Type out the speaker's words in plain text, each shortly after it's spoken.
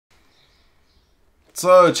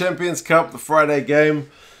So, Champions Cup, the Friday game.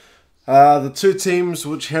 The two teams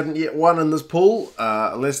which hadn't yet won in this pool,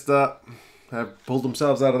 Leicester have pulled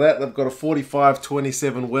themselves out of that. They've got a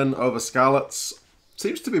 45-27 win over Scarlets.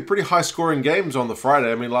 Seems to be pretty high-scoring games on the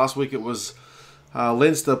Friday. I mean, last week it was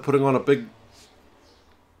Leinster putting on a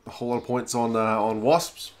whole lot of points on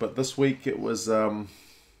Wasps, but this week it was more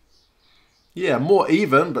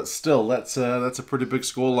even, but still that's a pretty big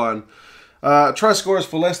scoreline. Try scorers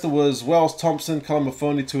for Leicester was Wells, Thompson,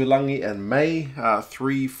 Kalamafoni, Tuilangi, and May.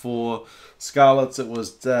 3 for Scarlets, it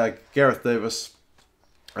was Gareth Davis,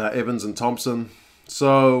 Evans, and Thompson.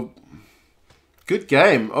 So, good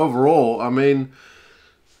game overall. I mean,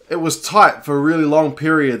 it was tight for really long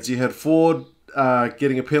periods. You had Ford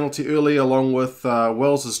getting a penalty early along with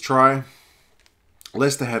Wells's try.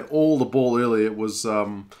 Leicester had all the ball early. It was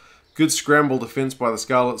good scramble defence by the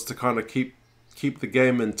Scarlets to kind of keep the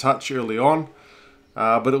game in touch early on,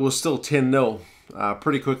 but it was still 10-0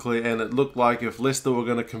 pretty quickly, and it looked like if Leicester were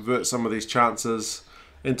going to convert some of these chances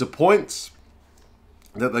into points,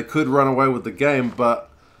 that they could run away with the game. But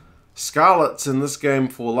Scarlets in this game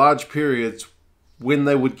for large periods, when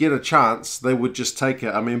they would get a chance, they would just take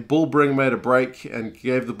it. I mean, Bullbring made a break and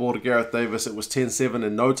gave the ball to Gareth Davis. It was 10-7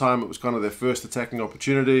 in no time. It was kind of their first attacking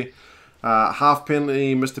opportunity. Half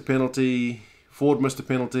penalty, missed a penalty. Ford missed a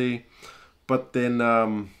penalty. But then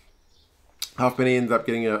Halfpenny ended up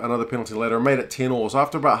getting another penalty later and made it 10-all. So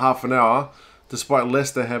after about half an hour, despite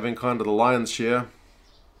Leicester having kind of the Lions share,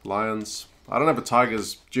 I don't have a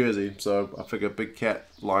Tigers jersey, so I figure Big Cat,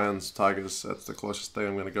 Lions, Tigers, that's the closest thing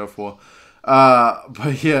I'm going to go for.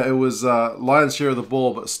 But yeah, it was Lions share of the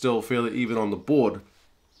ball, but still fairly even on the board.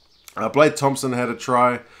 Blade Thompson had a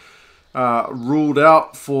try ruled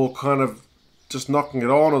out for kind of just knocking it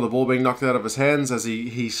on, or the ball being knocked out of his hands as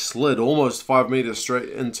he slid almost 5 meters straight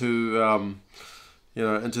into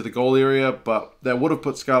into the goal area, but that would have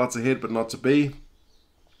put Scarlets ahead, but not to be.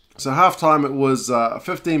 So halftime it was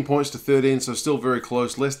 15 points to 13, so still very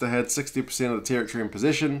close. Leicester had 60% of the territory in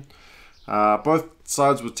possession. Both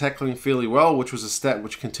sides were tackling fairly well, which was a stat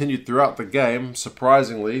which continued throughout the game,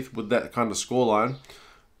 surprisingly, with that kind of scoreline.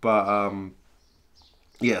 But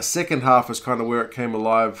second half is kind of where it came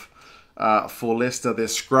alive. For Leicester, their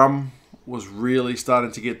scrum was really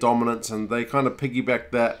starting to get dominance, and they kind of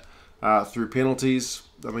piggybacked that through penalties.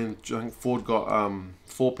 I mean, I think Ford got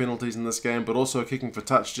 4 penalties in this game, but also kicking for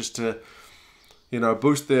touch just to,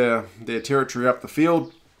 boost their territory up the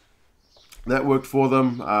field. That worked for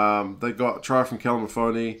them. They got a try from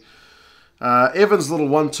Kalamafoni. Evans' little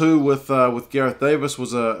 1-2 with Gareth Davis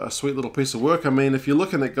was a sweet little piece of work. I mean, if you're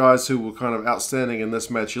looking at guys who were kind of outstanding in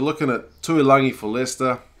this match, you're looking at Tuilangi for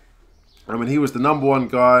Leicester. I mean, he was the number one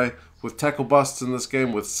guy with tackle busts in this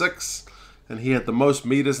game with 6, and he had the most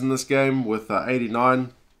meters in this game with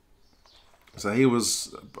 89. So he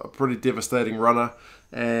was a pretty devastating runner.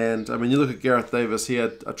 And, I mean, you look at Gareth Davis, he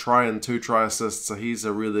had a try and 2 try assists, so he's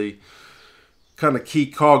a really kind of key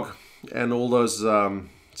cog in all those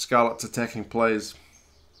Scarlets attacking plays.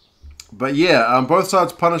 But yeah, both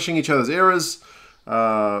sides punishing each other's errors.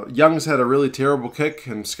 Youngs had a really terrible kick,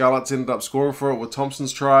 and Scarlets ended up scoring for it with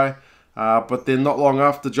Thompson's try. But then not long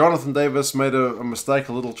after, Jonathan Davis made a mistake,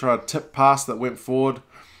 a little tip pass that went forward,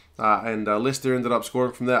 and Leicester ended up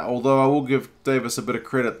scoring from that. Although I will give Davis a bit of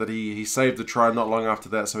credit that he saved the try not long after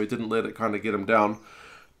that, so he didn't let it kind of get him down.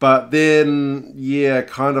 But then, yeah,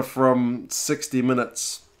 kind of from 60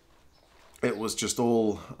 minutes, it was just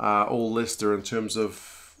all Leicester in terms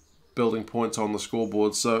of building points on the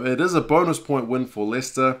scoreboard. So it is a bonus point win for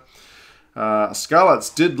Leicester. Scarlets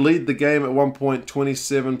did lead the game at one point,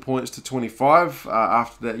 27 points to 25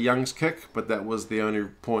 after that Young's kick, but that was the only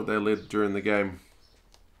point they led during the game.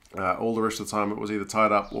 All the rest of the time it was either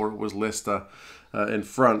tied up or it was Leicester in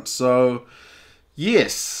front. So,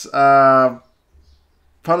 yes,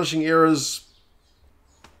 punishing errors,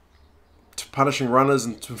 punishing runners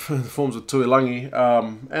in the forms of Tuilangi,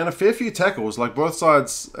 and a fair few tackles. Like both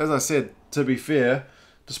sides, as I said, to be fair,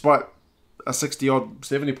 despite a 60-odd,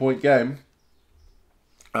 70-point game,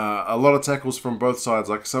 a lot of tackles from both sides.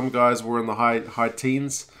 Like some guys were in the high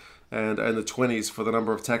teens and the 20s for the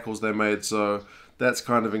number of tackles they made. So that's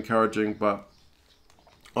kind of encouraging. But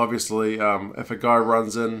obviously, if a guy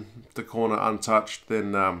runs in the corner untouched,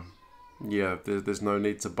 then there's no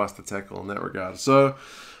need to bust a tackle in that regard. So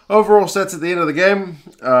overall stats at the end of the game.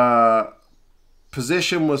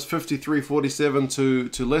 Possession was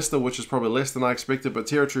 53-47 to Leicester, which is probably less than I expected, but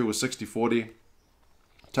territory was 60-40.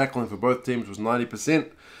 Tackling for both teams was 90%.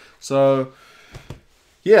 So,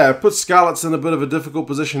 yeah, it puts Scarlets in a bit of a difficult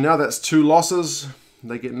position now. That's 2 losses.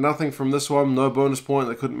 They get nothing from this one, no bonus point.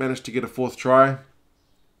 They couldn't manage to get a 4th try.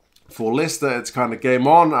 for Leicester, it's kind of game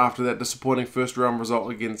on after that disappointing first round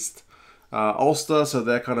result against Ulster, so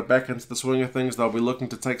they're kind of back into the swing of things. They'll be looking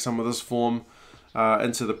to take some of this form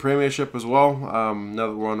into the Premiership as well, now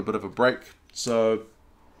that we're on a bit of a break. So,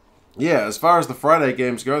 yeah, as far as the Friday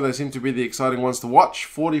games go, they seem to be the exciting ones to watch.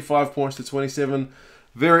 45 points to 27.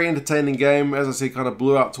 Very entertaining game. As I said, kind of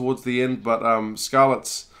blew out towards the end, but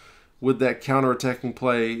Scarlets, with that counter-attacking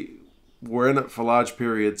play, were in it for large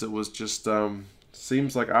periods. It was just...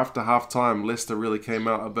 seems like after half-time, Leicester really came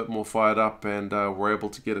out a bit more fired up and were able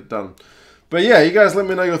to get it done. But yeah, you guys let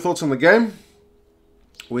me know your thoughts on the game.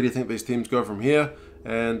 Where do you think these teams go from here?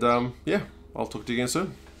 And yeah, I'll talk to you again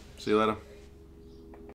soon. See you later.